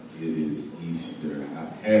It is Easter. I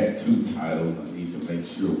had two titles. I need to make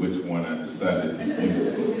sure which one I decided to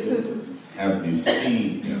use. Have you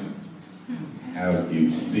seen him? Have you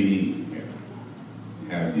seen him?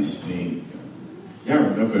 Have you seen him? Y'all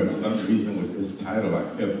remember for some reason with this title I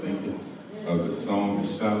kept thinking of the song, the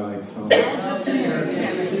Starlight song? Yeah.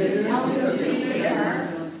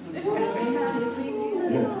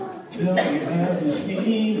 Tell me, have you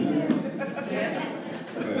seen him?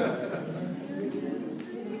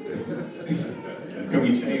 Can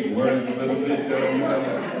we change words a little bit, though? You know?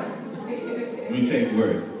 Let me change the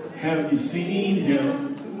word. Have you seen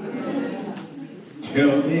him?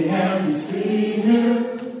 Tell me, have you seen him?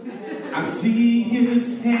 I see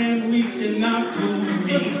his hand reaching out to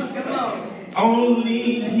me.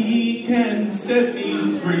 Only he can set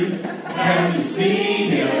me free. Have you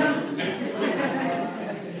seen him?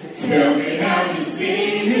 Tell me, have you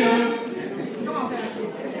seen him?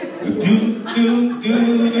 Do, do, do,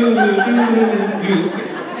 do, do, do.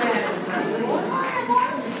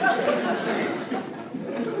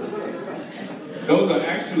 Those are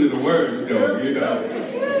actually the words, though, you know.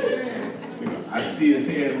 I see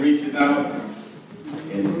his hand reaching out,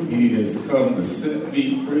 and he has come to set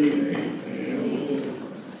me free. Amen.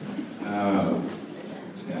 I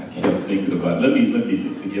kept thinking about it. Let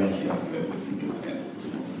me see y'all.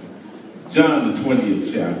 John the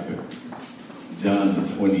 20th chapter. John the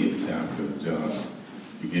 20th chapter of John,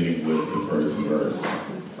 beginning with the first verse.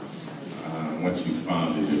 Once you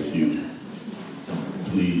found it, if you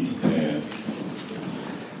please stand.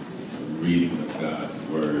 Reading of God's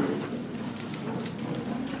word.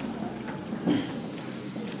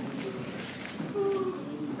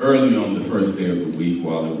 Early on the first day of the week,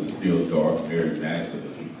 while it was still dark, Mary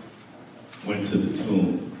Magdalene went to the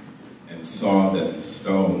tomb and saw that the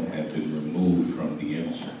stone had been removed from the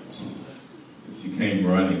entrance. So she came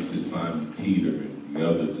running to Simon Peter and the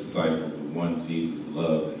other disciple, the one Jesus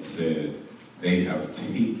loved, and said, "They have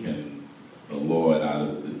taken the Lord out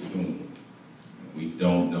of the tomb. We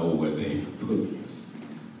don't know where they've put him."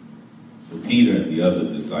 So Peter and the other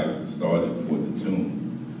disciple started for the tomb.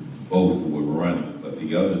 Both were running, but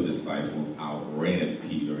the other disciple outran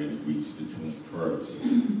Peter and reached the tomb first.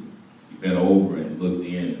 He bent over and looked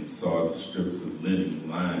in and saw the strips of linen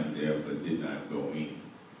lying there, but did not go in.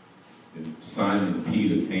 Then Simon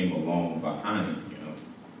Peter came along behind him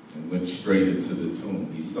and went straight into the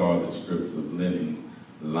tomb. He saw the strips of linen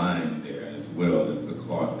lying there, as well as the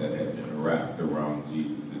cloth that had been wrapped around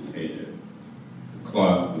Jesus' head. The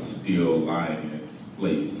cloth was still lying in its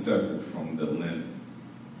place, separate from the linen.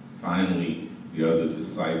 Finally, the other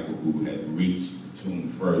disciple who had reached the tomb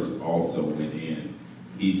first also went in.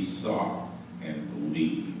 He saw and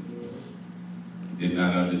believed. He did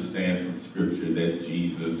not understand from Scripture that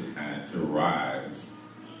Jesus had to rise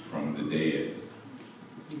from the dead.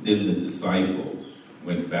 Then the disciples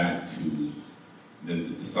went back to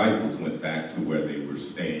where they were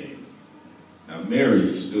staying. Now Mary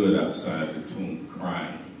stood outside the tomb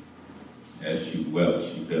crying. As she wept,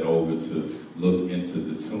 she bent over to look into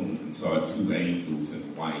the tomb and saw two angels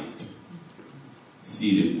in white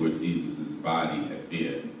seated where Jesus' body had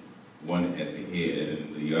been, one at the head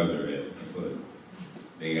and the other at the foot.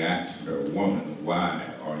 They asked her, "Woman,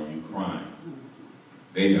 why are you crying?"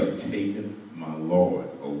 "They have taken my Lord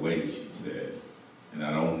away," she said, "and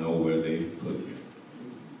I don't know where they've put him."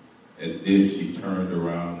 At this, she turned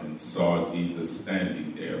around and saw Jesus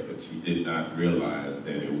standing there, but she did not realize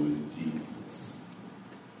that it was Jesus.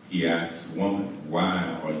 He asked, "Woman,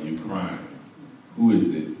 why are you crying? Who is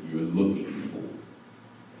it you're looking for?"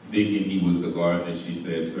 Thinking he was the gardener, she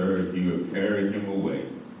said, "Sir, if you have carried him away,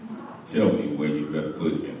 tell me where you have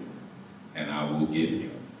put him, and I will get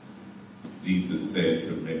him." Jesus said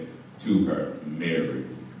to her, "Mary."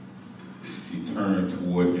 She turned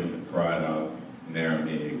toward him and cried out in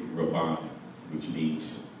Aramaic, "Rabboni," which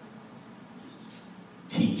means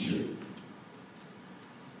teacher.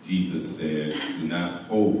 Jesus said, "Do not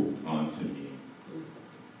hold on to me,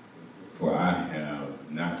 for I have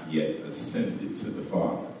not yet ascended to the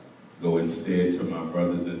Father. Go instead to my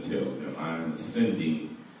brothers and tell them, I am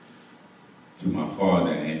ascending to my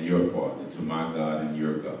Father and your Father, to my God and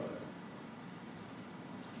your God."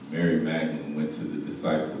 Mary Magdalene went to the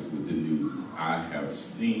disciples with the news, "I have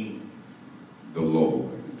seen the Lord."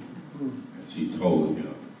 And she told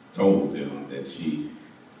them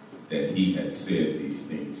that he had said these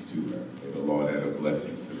things to her. May the Lord add a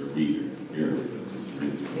blessing to the reader and hearers of this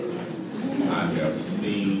reading. I have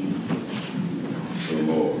seen the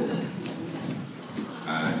Lord.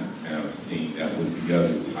 I have seen. That was the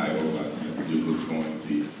other title I simply was going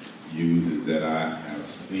to use, is that I have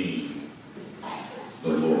seen the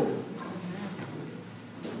Lord.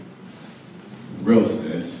 real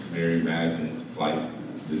sense, Mary Magdalene's plight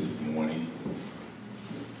is this morning.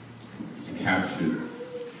 It's captured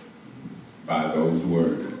by those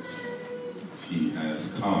words. She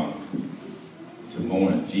has come to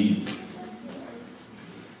mourn Jesus,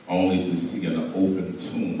 only to see an open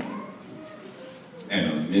tomb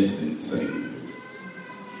and a missing Savior.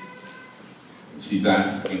 She's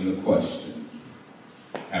asking the question,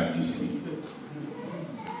 have you seen it?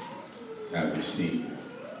 Have you seen it?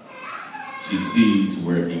 She sees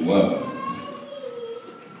where he was,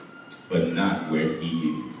 but not where he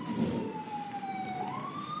is.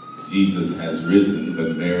 Jesus has risen,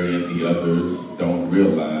 but Mary and the others don't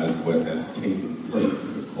realize what has taken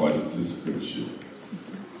place according to Scripture.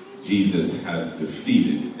 Jesus has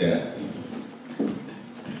defeated death.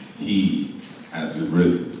 He has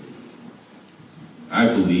risen. I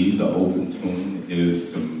believe the open tomb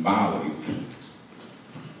is symbolic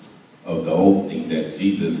of the opening that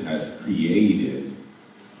Jesus has created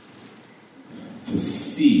to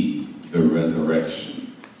see the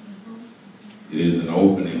resurrection. It is an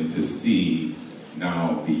opening to see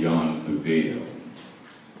now beyond the veil.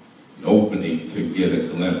 An opening to get a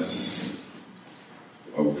glimpse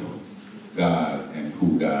of God and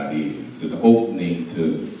who God is. An opening to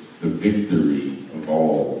the victory of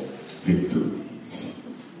all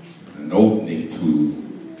victories. An opening to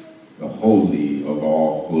the holy of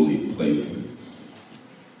all holy places.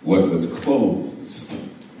 What was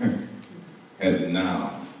closed has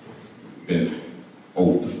now been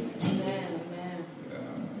opened.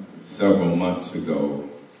 Several months ago,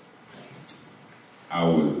 I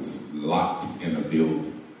was locked in a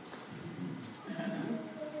building.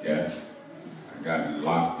 Yeah, I got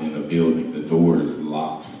locked in a building. The door is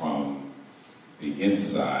locked from the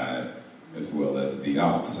inside as well as the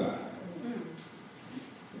outside.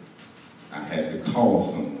 I had to call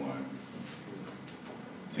someone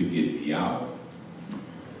to get me out.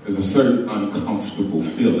 There's a certain uncomfortable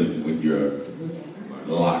feeling when you're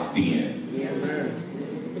locked in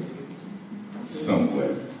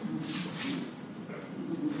somewhere.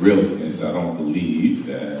 Real sense, I don't believe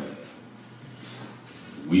that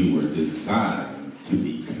we were designed to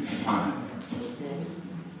be confined.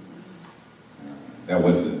 That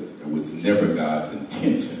was never God's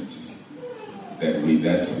intentions.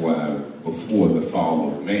 That's why before the fall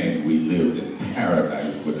of man, we lived in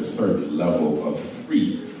paradise with a certain level of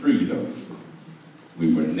freedom.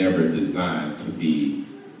 We were never designed to be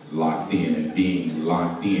locked in, and being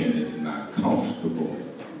locked in is not comfortable.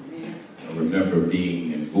 I remember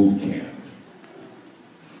being in boot camp.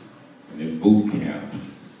 And in boot camp,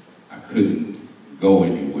 I couldn't go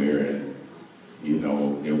anywhere,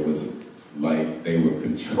 and it was like they were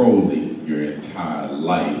controlling your entire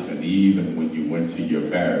life. And even when you went to your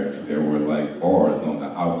barracks, there were like bars on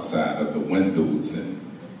the outside of the windows, and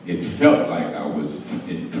it felt like I was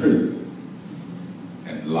in prison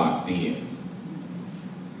and locked in.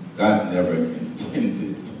 God never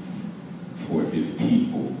intended for his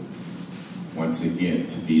people, once again,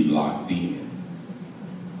 to be locked in.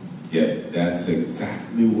 Yet that's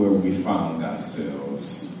exactly where we found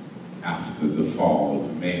ourselves after the fall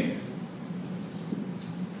of man.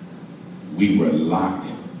 We were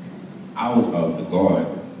locked out of the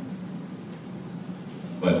garden,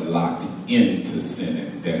 but locked into sin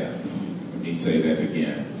and death. Let me say that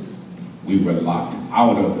again. We were locked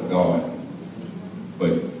out of the garden,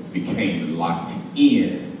 but became locked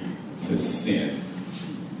in to sin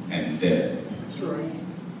and death. That's right.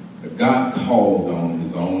 But God called on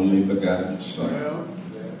his only begotten Son,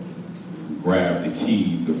 who grabbed the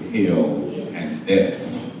keys of hell and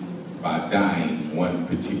death by dying one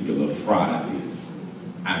particular Friday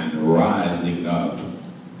and rising up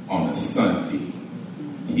on a Sunday.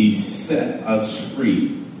 He set us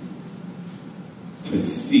free to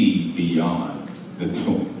see beyond the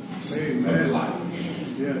tombs of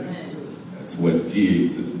life. Yeah. That's what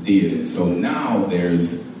Jesus did. And so now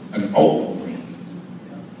there's an opening.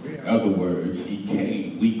 In other words, he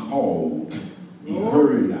came, we called, he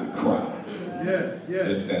heard our cry. Yes, yes.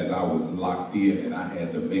 Just as I was locked in and I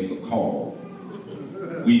had to make a call.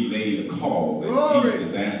 We made a call, and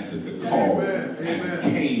Jesus answered the call. Amen. And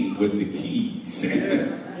came with the keys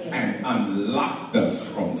and unlocked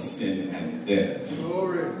us from sin and death.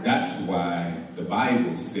 Glory. That's why the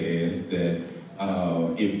Bible says that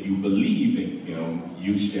if you believe in him,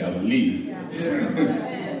 you shall live.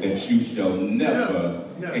 That you shall never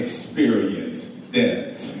experience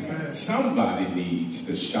death. Somebody needs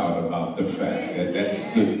to shout about the fact that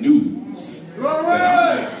that's good news. That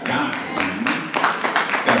I'm not dying,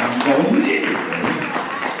 that I'm going to live.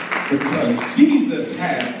 Because Jesus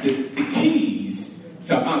has the keys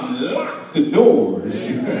to unlock the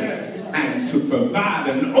doors and to provide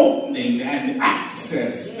an opening and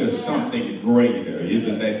access to something greater.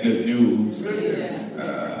 Isn't that good news?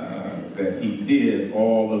 That he did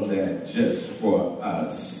all of that just for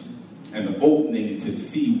us. An opening to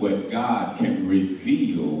see what God can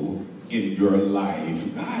reveal in your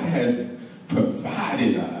life. God has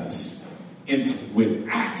provided us with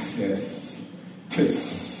access to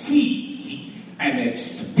see and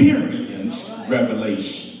experience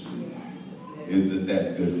revelation. Isn't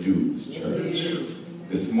that good news, church?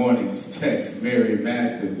 This morning's text, Mary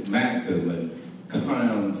Magdalene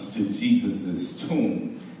comes to Jesus'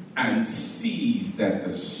 tomb and sees that the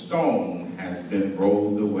stone has been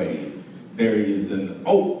rolled away. There is an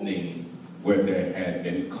opening where there had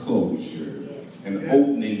been closure, an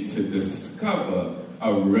opening to discover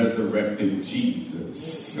a resurrected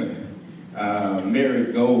Jesus.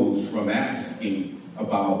 Mary goes from asking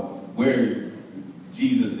about where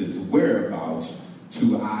Jesus' whereabouts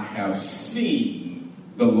to I have seen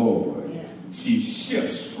the Lord. She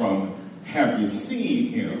shifts from have you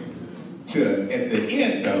seen him to at the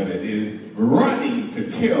end of it is running to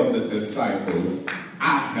tell the disciples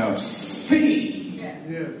I have seen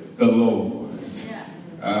the Lord.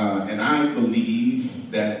 And I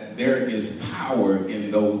believe that there is power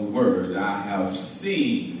in those words. I have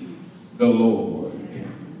seen the Lord.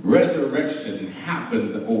 Resurrection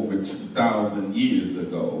happened over 2,000 years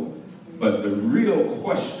ago. But the real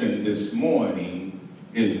question this morning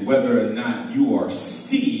is whether or not you are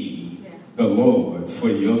seeing the Lord for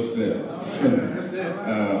yourself.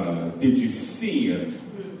 Did you see him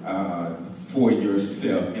for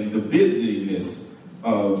yourself in the busyness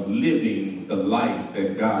of living the life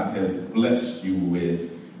that God has blessed you with?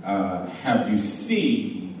 Have you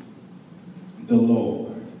seen the Lord?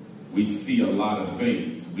 We see a lot of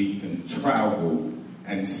things. We can travel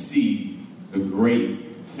and see the great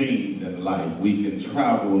things in life. We can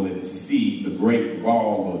travel and see the Great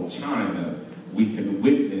Wall of China. We can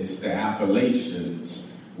witness the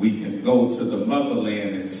Appalachians. We can go to the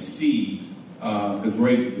motherland and see the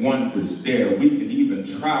great wonders there. We can even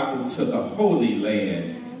travel to the Holy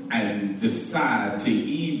Land and decide to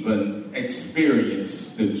even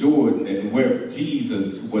experience the Jordan and where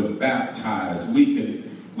Jesus was baptized. We can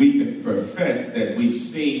profess that we've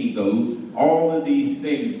seen all of these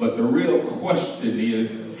things, but the real question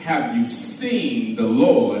is, have you seen the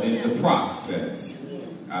Lord in the process?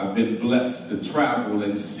 I've been blessed to travel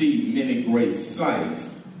and see many great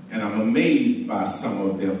sights, and I'm amazed by some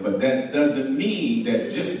of them, but that doesn't mean that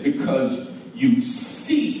just because you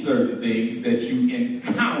see certain things that you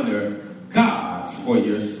encounter God for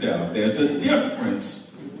yourself. There's a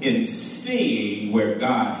difference in seeing where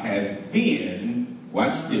God has been,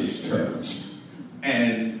 watch this, church,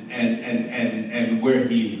 and where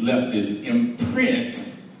he's left his imprint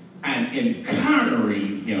and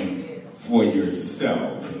encountering him for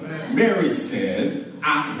yourself. Mary says,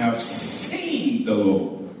 I have seen the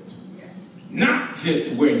Lord. Not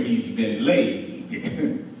just where he's been laid,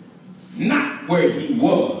 not where he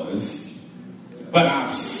was, but I've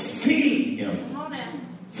seen him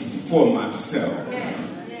for myself.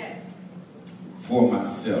 For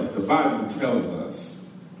myself. The Bible tells us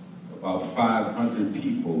about 500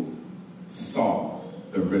 people saw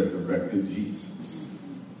the resurrected Jesus.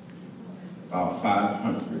 About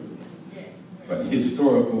 500. But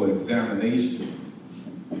historical examination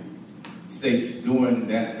states during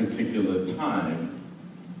that particular time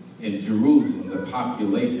in Jerusalem, the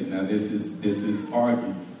population, now this is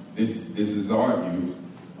argued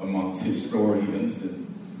amongst historians and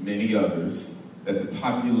many others, that the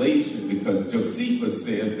population, because Josephus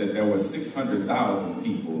says that there were 600,000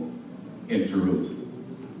 people in Jerusalem.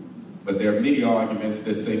 But there are many arguments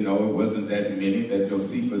that say no, it wasn't that many, that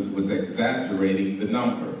Josephus was exaggerating the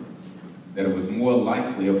number, that it was more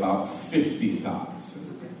likely about 50,000.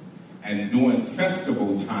 And during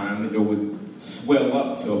festival time, it would swell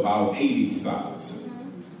up to about 80,000.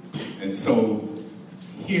 And so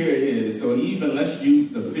here it is. So even let's use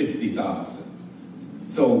the 50,000.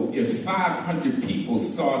 So if 500 people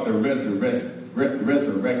saw the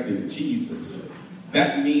resurrected Jesus,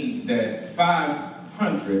 that means that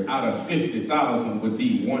 500 out of 50,000 would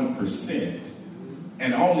be 1%.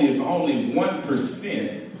 And if only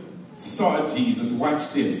 1% saw Jesus,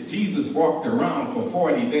 watch this, Jesus walked around for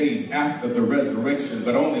 40 days after the resurrection,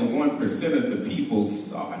 but only 1% of the people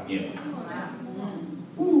saw him.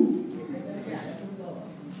 Woo.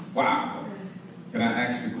 Wow. Can I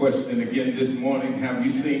ask the question again this morning? Have you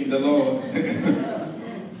seen the Lord?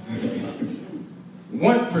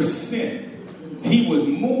 1%. He was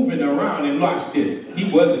moving around, and watch this. He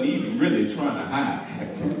wasn't even really trying to hide.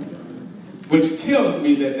 Which tells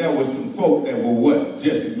me that there were some folk that were what?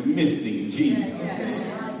 Just missing missing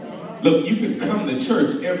Jesus. Look, you can come to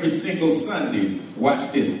church every single Sunday,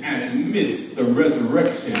 watch this, and miss the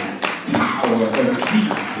resurrection power of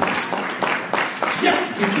Jesus.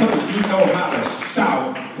 Just because you know how to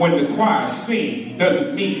shout when the choir sings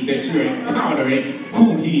doesn't mean that you're encountering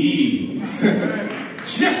who he is.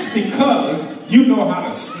 Just because you know how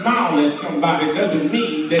to smile at somebody doesn't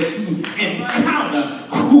mean that you encounter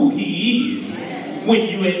who he is. When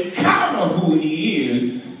you encounter who he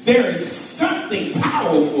is, there is something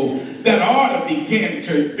powerful that ought to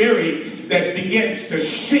that begins to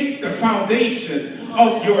shake the foundation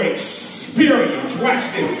of your experience.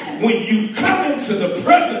 Watch this. When you come into the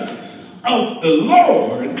presence of the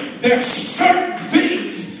Lord, there's certain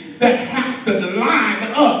things that have to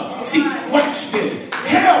line up. See, watch this.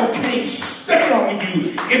 Hell can't stay on you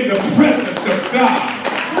in the presence of God.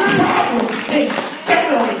 Problems can't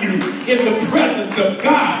stay on you in the presence of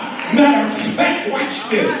God. Matter of fact, watch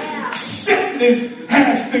this. Sickness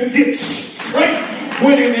has to get straight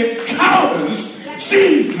when it encounters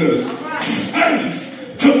Jesus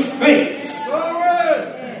face to face.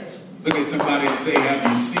 Look at somebody and say, have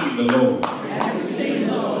you seen the Lord? Have you seen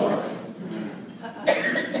the Lord?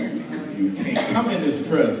 You can't come in his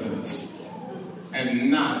presence and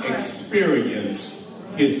not experience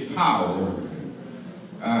his power.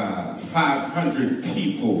 500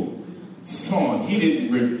 people saw him. He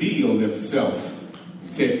didn't reveal himself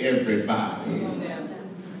to everybody.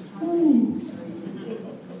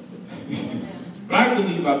 But I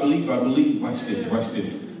believe, watch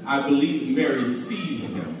this. I believe Mary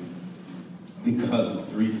sees him because of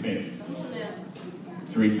three things.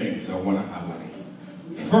 Three things I want to highlight.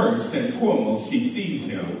 First and foremost, she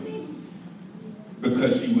sees him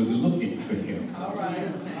because she was looking for him. All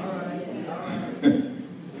right.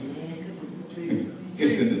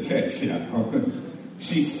 It's in the text, y'all.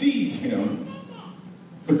 She sees him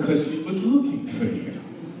because she was looking for him.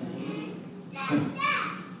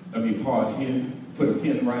 Let me pause here, put a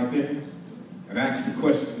pin right there, and ask the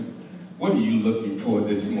question, what are you looking for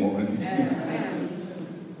this morning?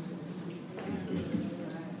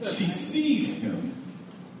 She sees him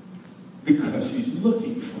because she's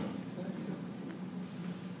looking for him.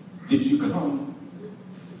 Did you come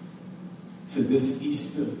to this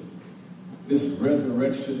Easter, this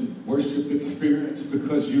resurrection worship experience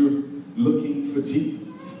because you're looking for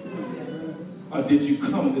Jesus? Or did you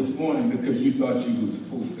come this morning because you thought you were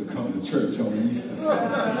supposed to come to church on Easter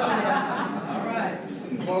Sunday? All right.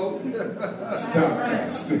 Stop,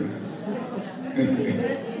 Pastor.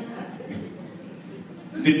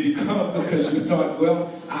 Did you come because you thought, well,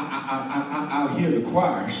 I'll hear the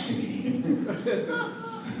choir sing.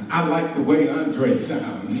 I like the way Andre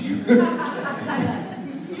sounds.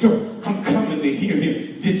 So I'm coming to hear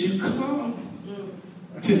him. Did you come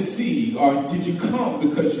to see, or did you come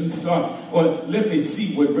because you thought, well, let me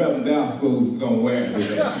see what Reverend Dalsco is going to wear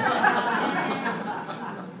today?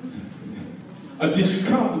 Or did you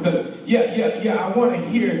come because, I want to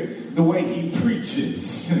hear the way he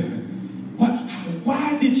preaches?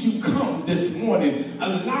 Why did you come this morning?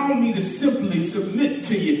 Allow me to simply submit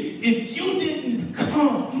to you. If you didn't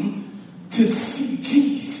come to see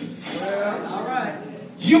Jesus, all right,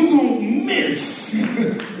 you're going to miss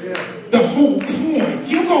the whole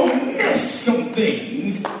point. You're going to miss some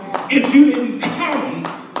things if you didn't come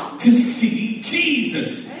to see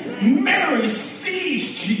Jesus. Mary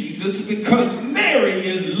sees Jesus because Mary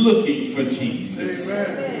is looking for Jesus.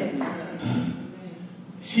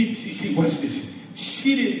 She watch this.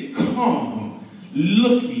 She didn't come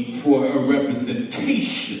looking for a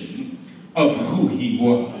representation of who he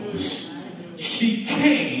was. She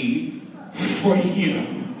came for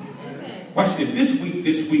him. Watch this.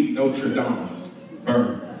 This week, Notre Dame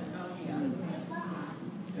burned.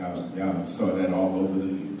 Y'all saw that all over the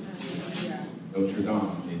news. Notre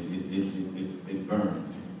Dame, it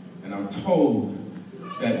burned. And I'm told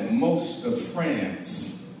that most of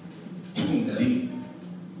France tuned in.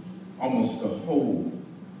 Almost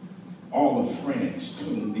all of France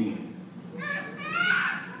tuned in.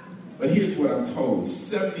 But here's what I'm told.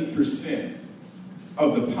 70%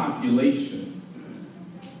 of the population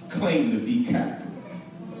claim to be Catholic.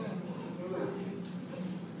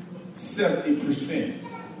 70%.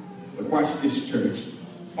 But watch this, church.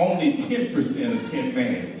 Only 10% attend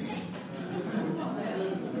Mass.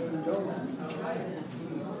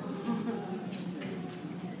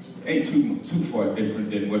 Ain't too far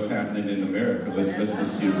different than what's happening in America. Let's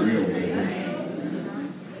just get real with it.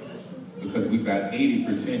 Because we've got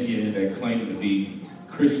 80% here that claim to be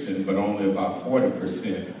Christian, but only about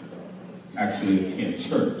 40% actually attend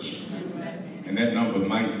church. And that number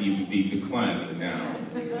might even be declining now.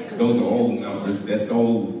 Those are old numbers. That's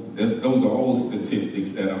old Those are old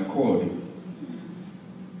statistics that I'm quoting.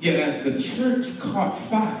 Yet as the church caught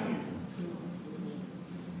fire,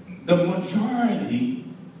 the majority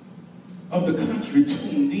of the country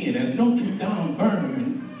tuned in. As Notre Dame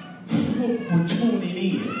burned, folk were tuning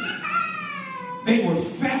in. They were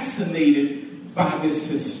fascinated by this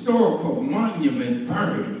historical monument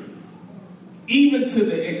burning, even to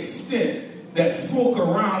the extent that folk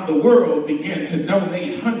around the world began to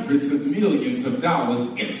donate hundreds of millions of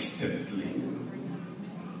dollars instantly.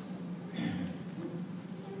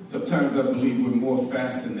 Sometimes I believe we're more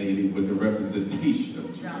fascinated with the representation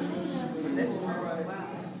of Jesus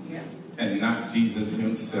and not Jesus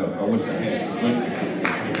himself. I wish I had some witnesses in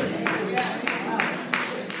here.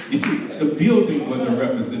 You see, the building was a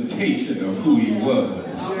representation of who he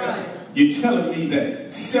was. You're telling me that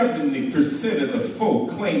 70% of the folk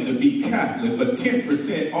claim to be Catholic, but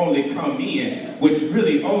 10% only come in, which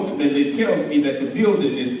really ultimately tells me that the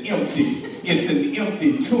building is empty. It's an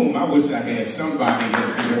empty tomb. I wish I had somebody in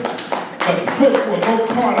here. But folk were more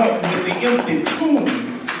caught up with the empty tomb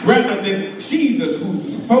rather than Jesus,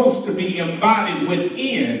 who's supposed to be embodied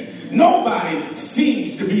within. Nobody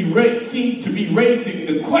seemed to be raising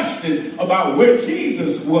the question about where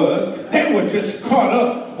Jesus was. They were just caught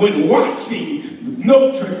up with watching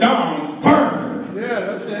Notre Dame burn. Yeah,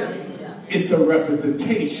 that's it. It's a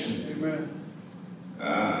representation. Amen.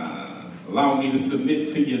 Allow me to submit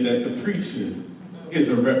to you that the preacher is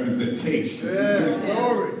a representation. Yeah,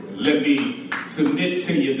 glory. Let me submit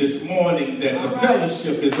to you this morning that the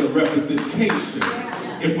fellowship is a representation.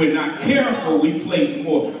 If we're not careful, we place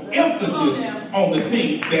more emphasis on the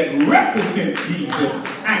things that represent Jesus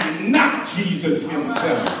and not Jesus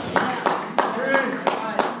himself.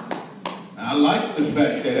 I like the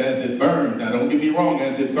fact that as it burned, now don't get me wrong,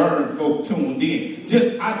 as it burned, folk tuned in.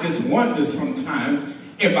 I just wonder sometimes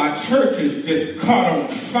if our churches just caught on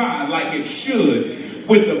fire like it should,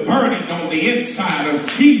 with the burning on the inside of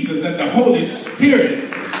Jesus and the Holy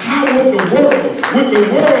Spirit, how would the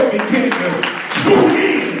world begin to tune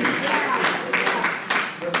in?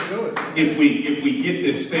 If we get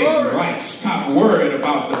this thing right, stop worrying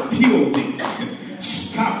about the buildings,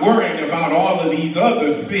 stop worrying about all of these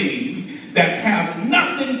other things that have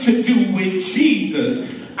nothing to do with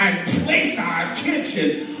Jesus, and place our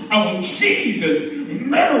attention on Jesus.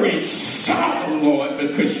 Mary saw the Lord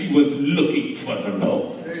because she was looking for the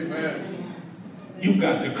Lord. Amen. You've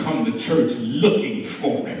got to come to church looking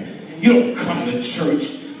for him. You don't come to church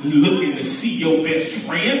looking to see your best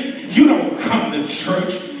friend. You don't come to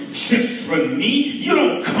church just for me. You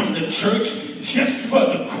don't come to church just for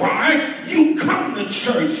the choir. You come to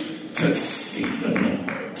church to see the Lord.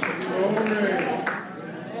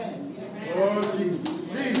 Oh, Jesus.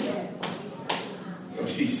 So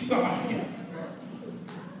she saw him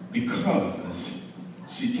because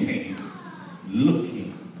she came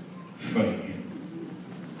looking for him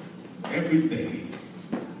every day.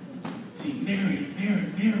 See, Mary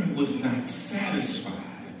was not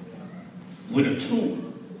satisfied with a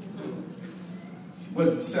tomb. She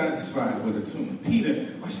wasn't satisfied with a tomb.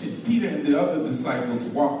 Peter and the other disciples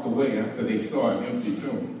walked away after they saw an empty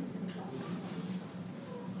tomb.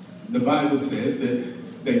 The Bible says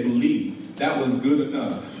that they believed that was good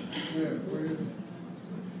enough.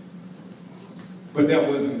 But that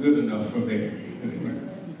wasn't good enough for Mary.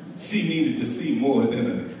 She needed to see more than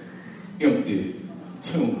an empty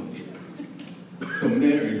tomb. So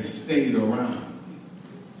Mary stayed around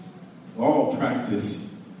for all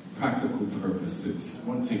practical purposes.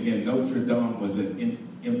 Once again, Notre Dame was an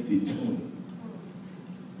empty tomb.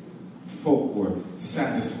 Folk were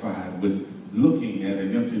satisfied with looking at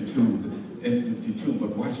an empty tomb.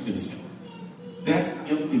 But watch this. That's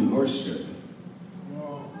empty worship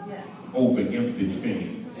over empty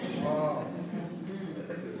things.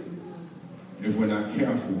 If we're not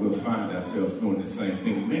careful, we'll find ourselves doing the same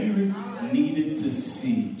thing. Mary needed to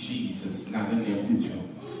see Jesus, not an empty tomb.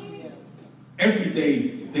 Every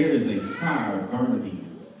day there is a fire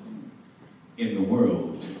burning in the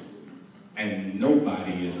world, and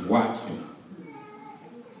nobody is watching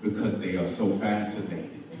because they are so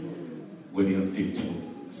fascinated with empty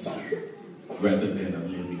tombs rather than a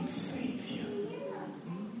living Savior.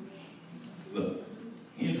 Look,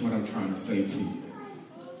 here's what I'm trying to say to you.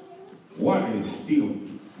 Water is still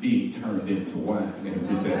being turned into wine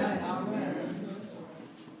every day.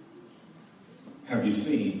 Have you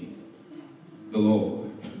seen the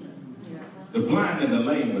Lord? The blind and the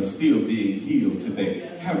lame are still being healed today.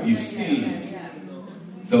 Have you seen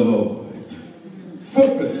the Lord?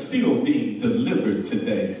 Folk are still being delivered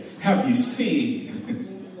today. Have you seen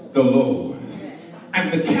the Lord?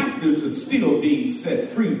 And the captives are still being set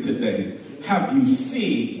free today. have you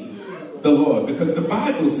seen the Lord? Because the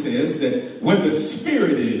Bible says that where the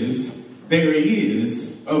Spirit is, there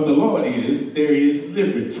is, of the Lord is, there is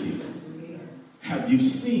liberty. Have you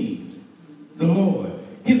seen the Lord?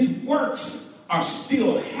 His works are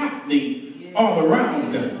still happening all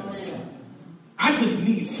around us. I just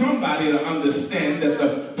need somebody to understand that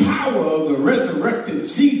the power of the resurrected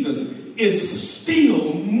Jesus is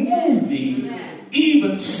still moving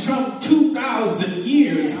even some 2,000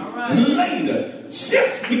 years later.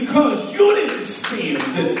 Just because you didn't see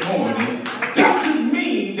him this morning doesn't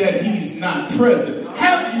mean that he's not present.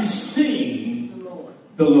 Have you seen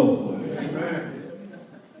the Lord?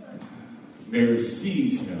 Mary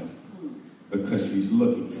sees him because she's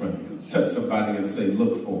looking for him. Touch somebody and say,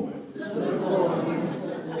 look for him.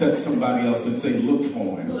 Touch somebody else and say, look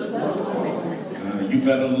for him. You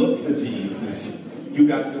better look for Jesus. You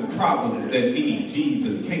got some problems that need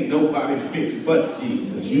Jesus. Can't nobody fix but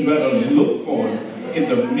Jesus. You better look for him in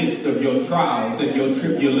the midst of your trials and your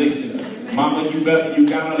tribulations. Mama, you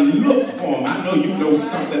gotta look for him. I know you know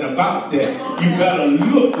something about that. You better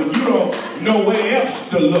look when you don't know where else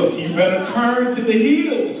to look. You better turn to the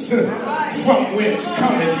hills from whence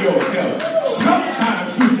cometh your help.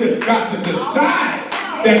 Sometimes you just got to decide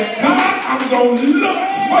that God, I'm gonna look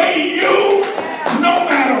for you no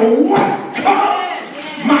matter what comes.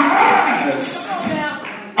 My eyes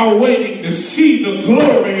are waiting to see the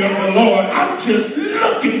glory of the Lord. I'm just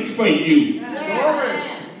looking for you.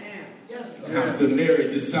 After Mary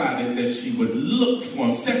decided that she would look for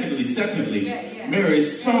him. Secondly, Mary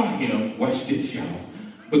saw him, watch this y'all,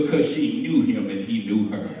 because she knew him and he knew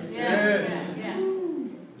her.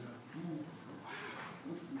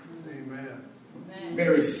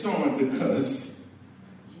 Mary saw him because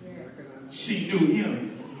she knew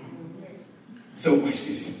him. So watch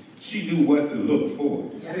this. She knew what to look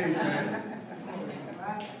for.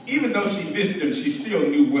 Even though she missed him, she still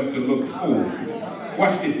knew what to look for.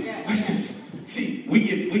 Watch this. Watch this. See, we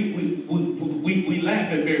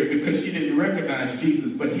laugh at Mary because she didn't recognize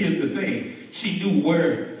Jesus. But here's the thing: she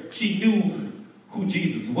knew who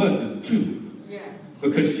Jesus wasn't too,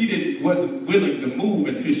 because she wasn't willing to move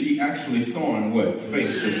until she actually saw him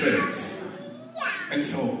face to face. And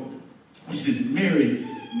so, watch this. Mary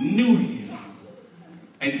knew him,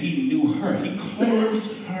 and he knew her. He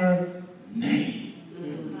calls her name.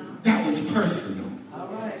 That was personal.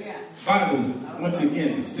 Bible once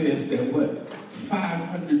again says that what?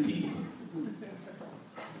 500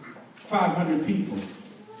 people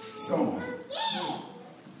saw him.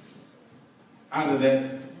 Out of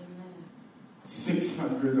that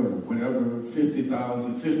 600 or whatever,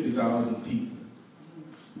 50,000 people.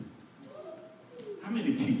 How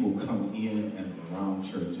many people come in and around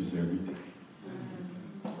churches every day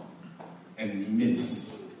and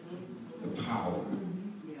miss the power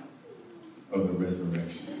of the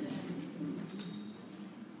resurrection?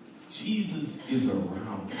 Jesus is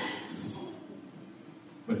around us,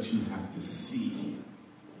 but you have to see him.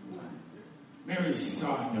 Mary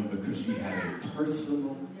saw him because she had a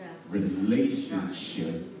personal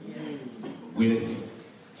relationship with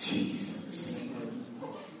Jesus.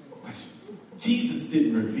 Jesus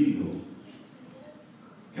didn't reveal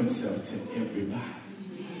himself to everybody.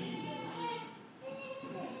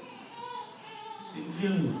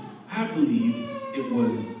 I believe it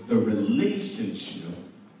was the relationship,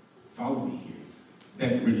 follow me here,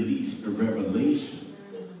 that released the revelation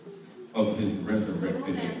of his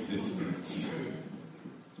resurrected existence.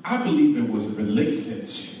 I believe it was a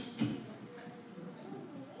relationship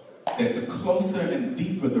that the closer and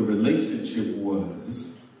deeper the relationship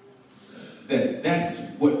was,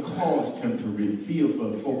 that's what caused him to reveal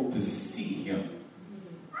for folk to see him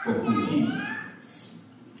for who he was.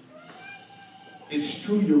 It's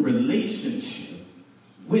through your relationship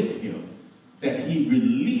with him that he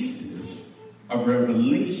releases a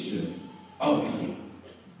revelation of him.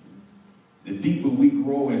 The deeper we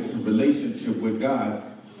grow into relationship with God,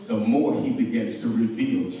 the more he begins to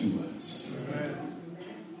reveal to us.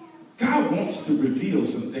 God wants to reveal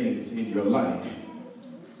some things in your life,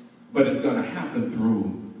 but it's going to happen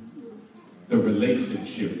through the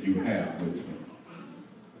relationship you have with him.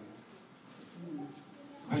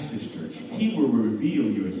 Watch this, church. He will reveal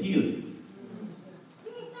your healing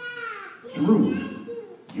through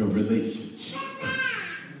your relationship.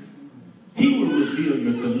 He will reveal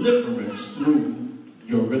your deliverance through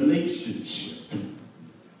your relationship.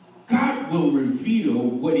 God will reveal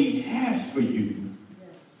what he has for you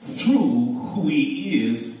through who he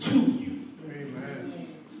is to you. Amen.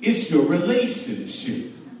 It's your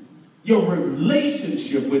relationship. Your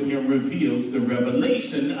relationship with him reveals the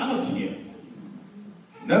revelation of him.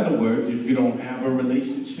 In other words, if you don't have a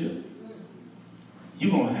relationship,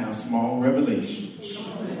 you're going to have small revelations.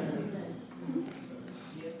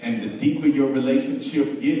 And the deeper your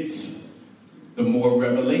relationship gets, the more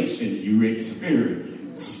revelation you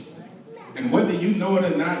experience. And whether you know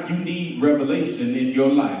it or not, you need revelation in your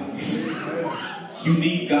life. You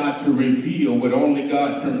need God to reveal what only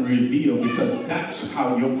God can reveal, because that's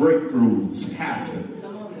how your breakthroughs happen.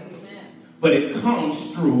 But it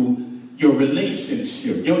comes through your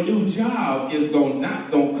relationship. Your new job is not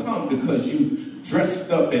going to come because you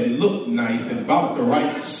dressed up and looked nice and bought the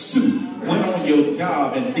right suit, went on your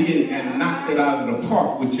job and knocked it out of the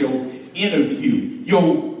park with your interview.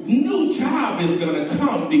 Your new job is going to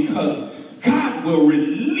come because God will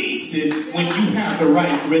release it when you have the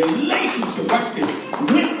right relationship. Watch this.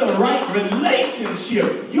 With the right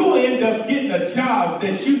relationship, you'll end up getting a job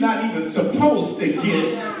that you're not even supposed to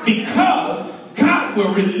get, because God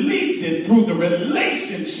will release it through the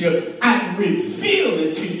relationship and reveal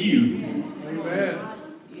it to you. Amen.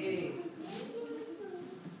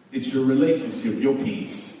 It's your relationship. Your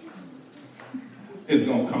peace is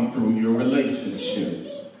going to come through your relationship.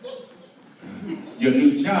 Your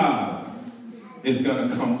new job is going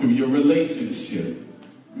to come through your relationship.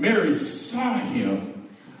 Mary saw him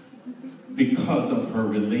because of her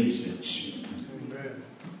relationship. Amen.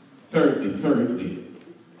 Thirdly,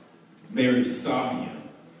 Mary saw him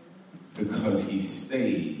because she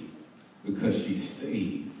stayed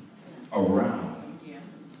around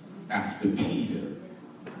after Peter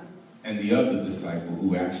and the other disciple,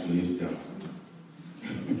 who actually is John.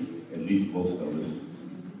 At least most of us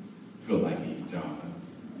feel like he's John.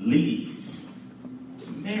 Leaves.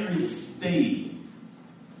 Mary stayed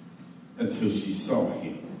until she saw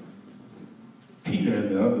him. Peter and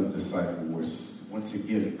the other disciple were once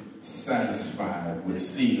again satisfied with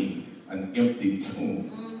seeing an empty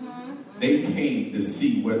tomb. They came to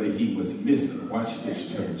see whether he was missing. Watch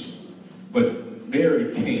this, church. But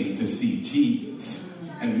Mary came to see Jesus.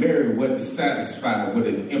 And Mary wasn't satisfied with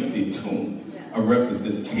an empty tomb, a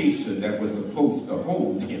representation that was supposed to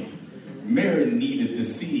hold him. Mary needed to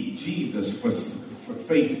see Jesus for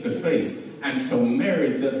face to face. And so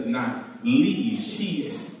Mary does not leave. She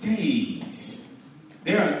stays.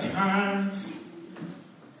 There are times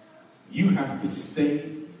you have to stay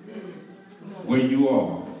where you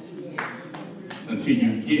are until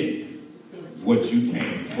you get what you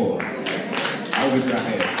came for. I wish I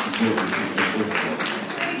had some witnesses in this place.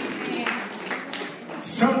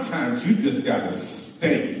 Sometimes you just got to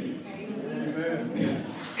stay.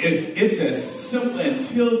 It's as simple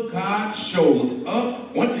until God shows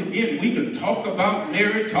up. Once again, we can talk about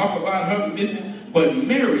Mary, talk about her missing, but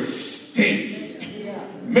Mary stayed.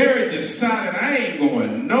 Mary decided, I ain't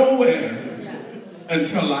going nowhere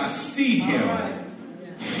until I see him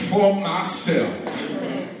for myself.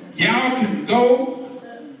 Y'all can go.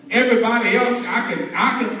 Everybody else,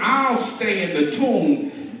 I'll stay in the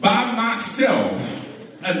tomb by myself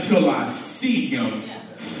until I see him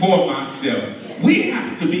for myself. We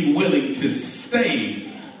have to be willing to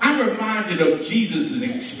stay. I'm reminded of Jesus'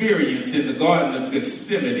 experience in the Garden of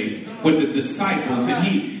Gethsemane with the disciples, and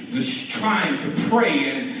he was trying to pray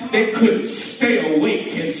and they couldn't stay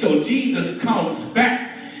awake. And so Jesus comes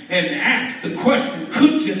back and asks the question,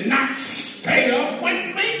 could you not stay up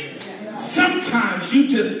with me? Sometimes you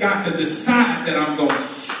just got to decide that I'm going to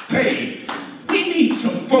stay. We need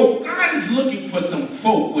some folk. God is looking for some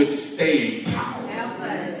folk with staying power.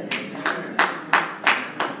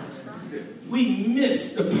 We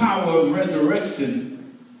miss the power of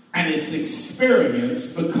resurrection and its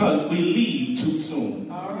experience because we leave too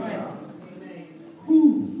soon. All right.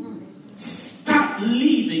 Stop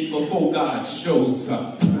leaving before God shows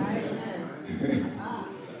up.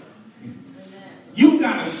 You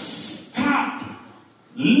got to stop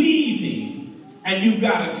leaving, and you've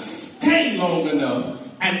got to stay long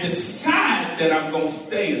enough and decide that I'm going to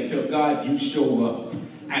stay until God, you show up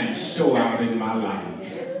and show out in my life.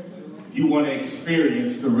 If you want to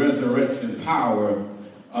experience the resurrection power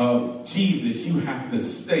of Jesus, you have to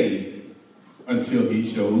stay until he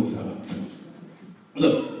shows up.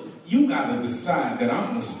 Look, you got to decide that I'm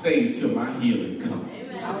going to stay until my healing comes.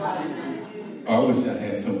 I wish I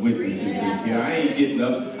had some witnesses in here. I ain't getting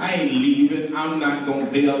up. I ain't leaving. I'm not going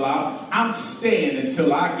to bail out. I'm staying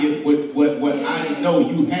until I get what I know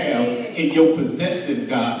you have in your possession,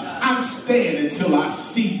 God. I'm staying until I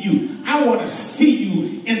see you. I want to see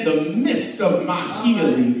you in the midst of my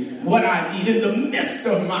healing, what I need, in the midst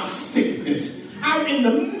of my sickness. I'm in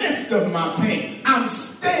the midst of my pain. I'm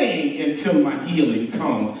staying until my healing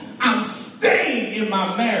comes. I'm staying in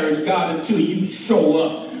my marriage, God, until you show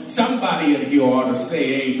up. Somebody in here ought to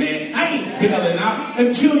say amen. I ain't bailing out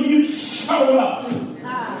until you show up.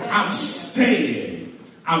 I'm staying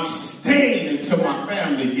I'm staying until my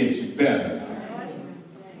family gets better.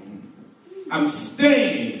 I'm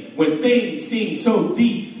staying when things seem so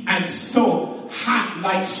deep and so hot,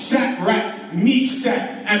 like Shadrach, Meshach,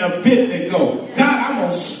 and Abednego. God, I'm going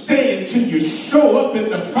to stay until you show up in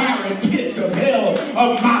the fiery pits of hell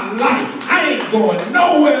of my life. I ain't going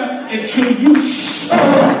nowhere until you show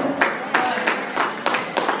up.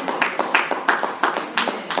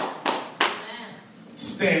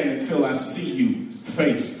 Stand until I see you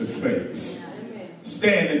face to face.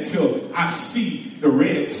 Stand until I see the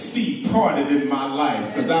Red Sea parted in my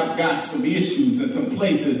life, because I've got some issues and some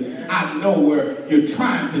places I know where you're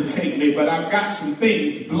trying to take me, but I've got some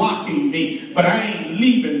things blocking me, but I ain't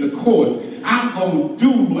leaving the course. I'm going to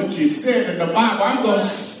do what you said in the Bible. I'm going to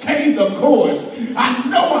stay the course. I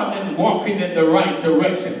know I'm walking in the right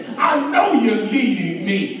direction. I know you're leading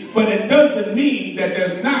me, but it doesn't mean that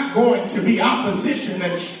there's not going to be opposition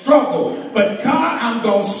and struggle. But God, I'm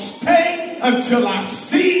going to stay until I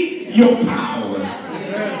see your power.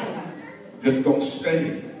 Just gonna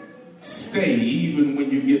stay. Stay even when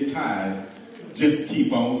you get tired. Just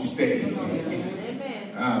keep on staying.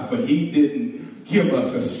 For he didn't give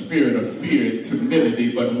us a spirit of fear and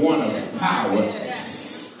timidity, but one of power.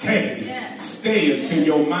 Stay. Stay until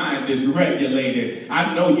your mind is regulated.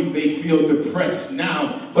 I know you may feel depressed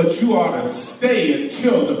now, but you ought to stay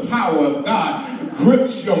until the power of God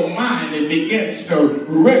grips your mind and begins to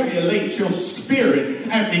regulate your spirit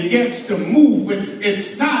and begins to move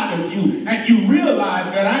inside of you, and you realize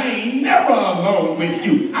that I ain't never alone with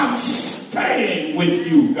you. I'm staying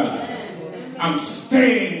with you, God. I'm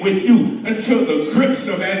staying with you until the grips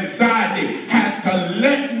of anxiety has to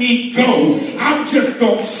let me go. I'm just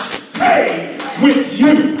going to stay with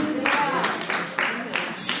you.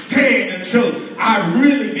 Staying until I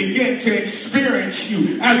really begin to experience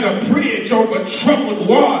you as a bridge over troubled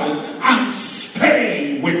waters. I'm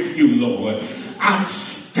staying with you, Lord. I'm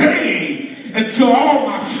staying until all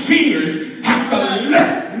my fears have to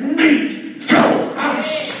let me go. I'm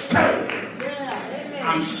staying.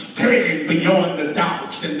 I'm staying beyond the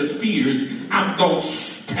doubts and the fears. I'm going to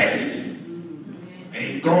stay.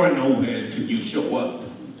 Ain't going nowhere until you show up.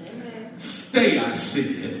 Stay, I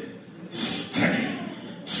said. Stay.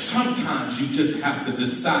 Sometimes you just have to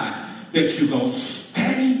decide that you're going to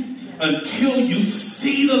stay until you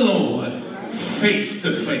see the Lord face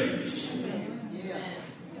to face.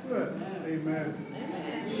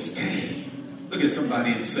 Amen. Stay. Look at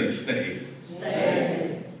somebody and say, stay.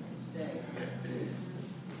 Stay.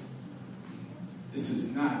 This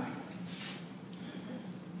is not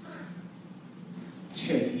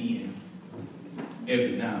check in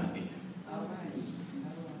every now and then.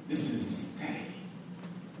 This is stay.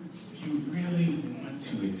 If you really want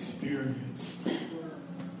to experience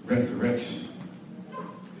resurrection,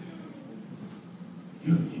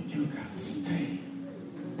 you got to stay.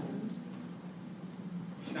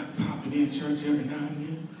 It's not popping in church every now and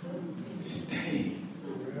then. Stay.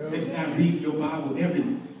 It's not reading your Bible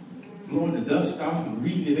blowing the dust off and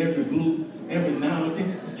reading it every now and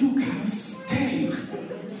then. You gotta stay.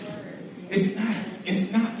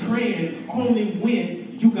 It's not praying only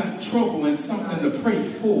when you got trouble and something to pray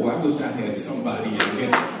for. I wish I had somebody in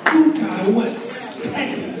here. You gotta what?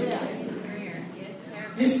 Stay.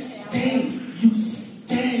 It's stay. You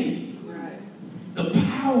stay. The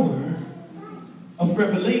power of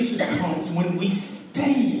revelation comes when we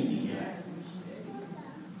stay in here.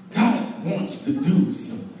 God wants to do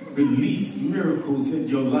some release miracles in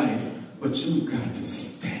your life, but you've got to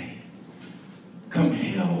stay. Come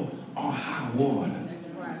hell or high water,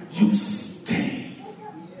 you stay.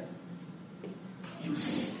 You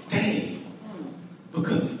stay.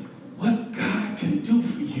 Because what God can do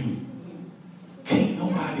for you, can't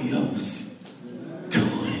nobody else do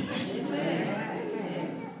it.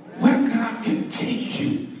 Where God can take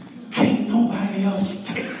you, can't nobody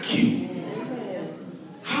else take you.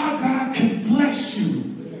 How God can bless you,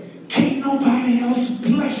 can't nobody else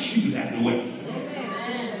bless you that way.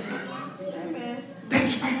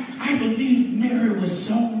 That's why I believe Mary was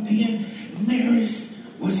zoned in. Mary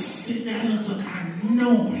was sitting there, look, I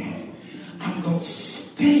know him. I'm going to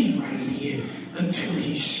stay right here until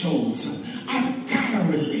he shows up. I've got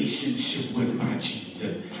a relationship with my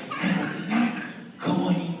Jesus, and I'm not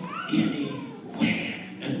going anywhere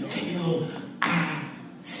until I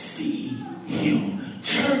see him.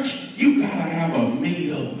 Church, you got to have a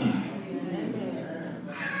made-up mind.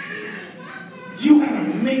 You got to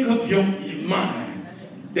make up your mind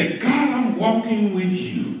that God, I'm walking with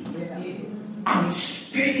you. I'm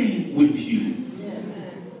staying with you.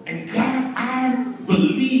 And God, I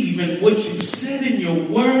believe in what you said in your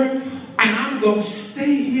word, and I'm going to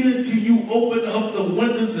stay here till you open up the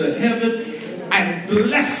window heavens of heaven and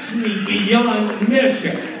bless me beyond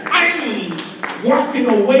measure. I ain't walking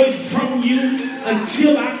away from you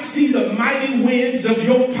until I see the mighty winds of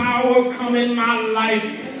your power come in my life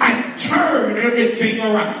and turn everything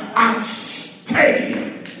around. I'm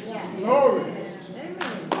staying. Glory.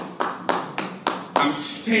 I'm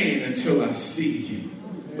staying until I see you.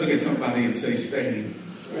 Look at somebody and say, stay.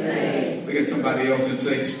 Stay. Look at somebody else and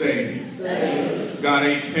say, stay. Stay. God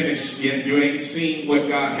ain't finished yet. You ain't seen what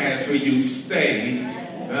God has for you. Stay.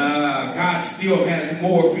 God still has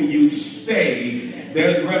more for you. Stay.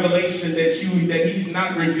 There's revelation that He's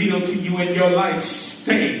not revealed to you in your life.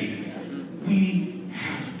 Stay. We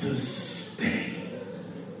have to stay.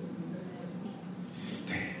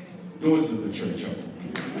 Stay. Doors of the church open.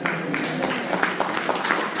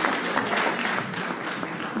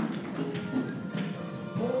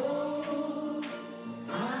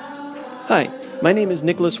 Hi, my name is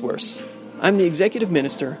Nicholas Wurst. I'm the executive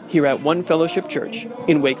minister here at One Fellowship Church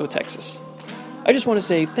in Waco, Texas. I just want to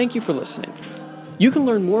say thank you for listening. You can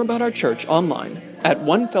learn more about our church online at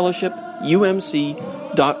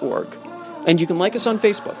onefellowshipumc.org, and you can like us on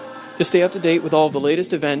Facebook to stay up to date with all of the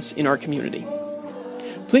latest events in our community.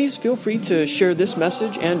 Please feel free to share this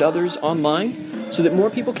message and others online so that more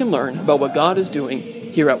people can learn about what God is doing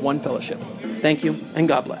here at One Fellowship. Thank you, and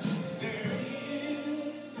God bless.